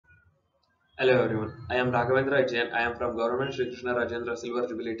Hello everyone, I am Raghavendra Jain. I am from Government Sri Krishna Rajendra Silver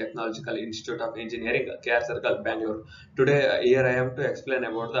Jubilee Technological Institute of Engineering, KR Circle, Bangalore. Today, here I am to explain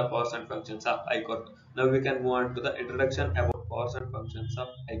about the powers and functions of High Court. Now we can move on to the introduction about powers and functions of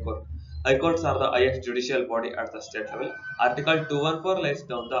High Court. High Courts are the highest judicial body at the state level. Article 214 lays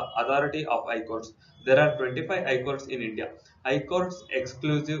down the authority of High Courts. There are 25 High Courts in India. High Courts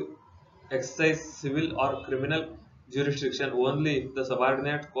exclusive exercise civil or criminal jurisdiction only if the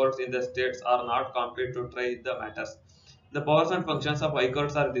subordinate courts in the states are not competent to try the matters. The powers and functions of high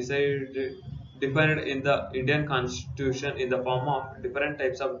courts are defined in the Indian Constitution in the form of different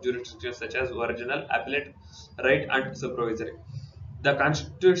types of jurisdictions such as original, appellate, right, and supervisory. The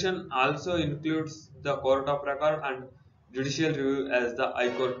Constitution also includes the Court of Record and Judicial Review as the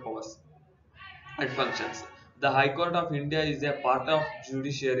High Court powers and functions. The High Court of India is a part of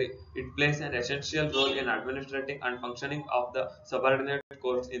judiciary. It plays an essential role in administrating and functioning of the subordinate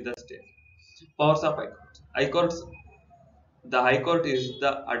courts in the state. Powers of High Courts. The High Court is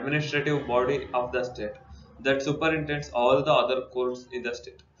the administrative body of the state that superintends all the other courts in the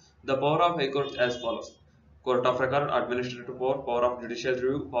state. The power of High Court as follows: Court of Record, administrative power, power of judicial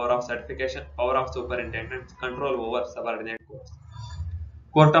review, power of certification, power of superintendence, control over subordinate courts.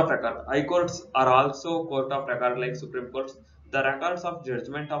 Court of Record. High courts are also court of record like Supreme Courts. The records of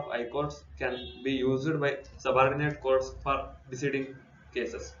judgment of high courts can be used by subordinate courts for deciding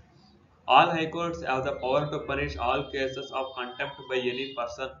cases. All high courts have the power to punish all cases of contempt by any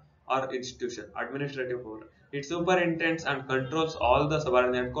person or institution. Administrative power. It superintends and controls all the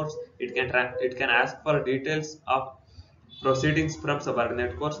subordinate courts. It can ask for details of proceedings from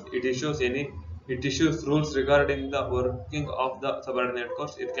subordinate courts. It issues rules regarding the working of the subordinate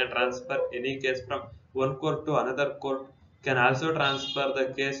courts. It can transfer any case from one court to another court. Can also transfer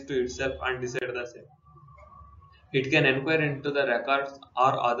the case to itself and decide the same. It can inquire into the records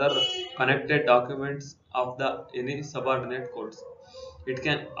or other connected documents of the any subordinate courts. It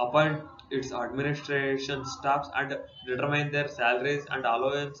can appoint its administration staffs and determine their salaries and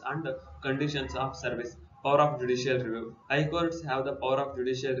allowance and conditions of service. Power of judicial review. High courts have the power of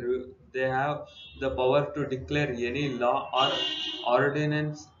judicial review. They have the power to declare any law or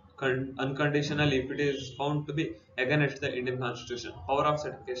ordinance unconditional if it is found to be against the Indian Constitution. Power of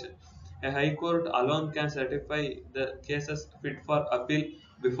certification. A high court alone can certify the cases fit for appeal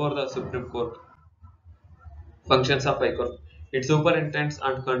before the Supreme Court. Functions of High Court. It superintends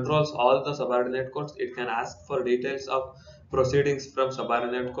and controls all the subordinate courts. It can ask for details of proceedings from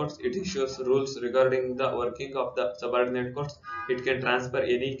subordinate courts. It issues rules regarding the working of the subordinate courts. It can transfer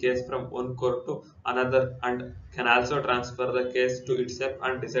any case from one court to another and can also transfer the case to itself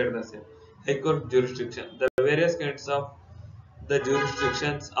and decide the same. High Court jurisdiction. The various kinds of the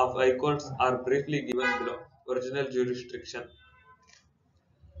jurisdictions of high courts are briefly given below. Original jurisdiction.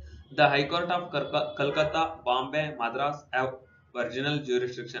 The High Court of Calcutta, Bombay, Madras have original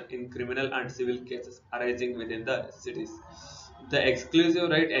jurisdiction in criminal and civil cases arising within the cities. The exclusive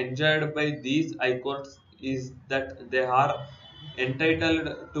right enjoyed by these high courts is that they are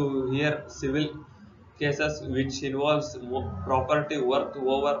entitled to hear civil cases which involves property worth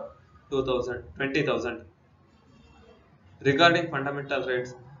over 20,000. Regarding fundamental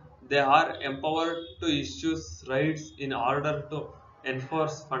rights, they are empowered to issue rights in order to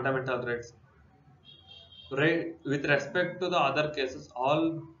enforce fundamental rights. Right, with respect to the other cases,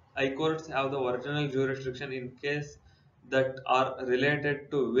 all high courts have the original jurisdiction in case that are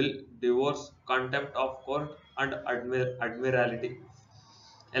related to will, divorce, contempt of court, and admiralty.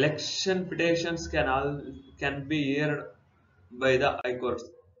 Election petitions can be heard by the high courts.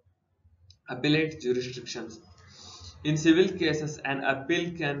 Appellate jurisdictions. In civil cases, an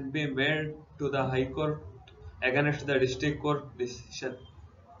appeal can be made to the High Court against the District Court decision.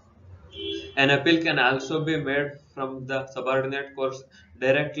 An appeal can also be made from the subordinate courts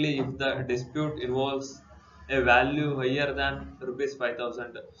directly if the dispute involves a value higher than Rs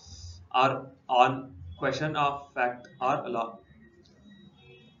 5,000 or on question of fact or law.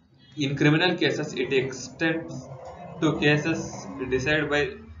 In criminal cases, it extends to cases decided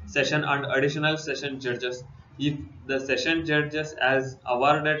by session and additional session judges. If the session judges has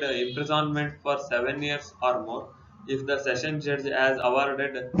awarded imprisonment for 7 years or more, if the session judge has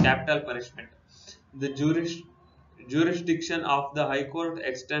awarded capital punishment, the jurisdiction of the High Court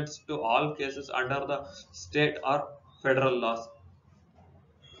extends to all cases under the state or federal laws.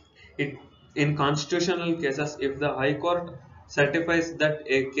 It, in constitutional cases, if the High Court certifies that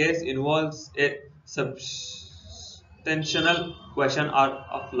a case involves a substantial question or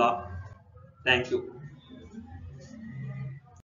of law. Thank you.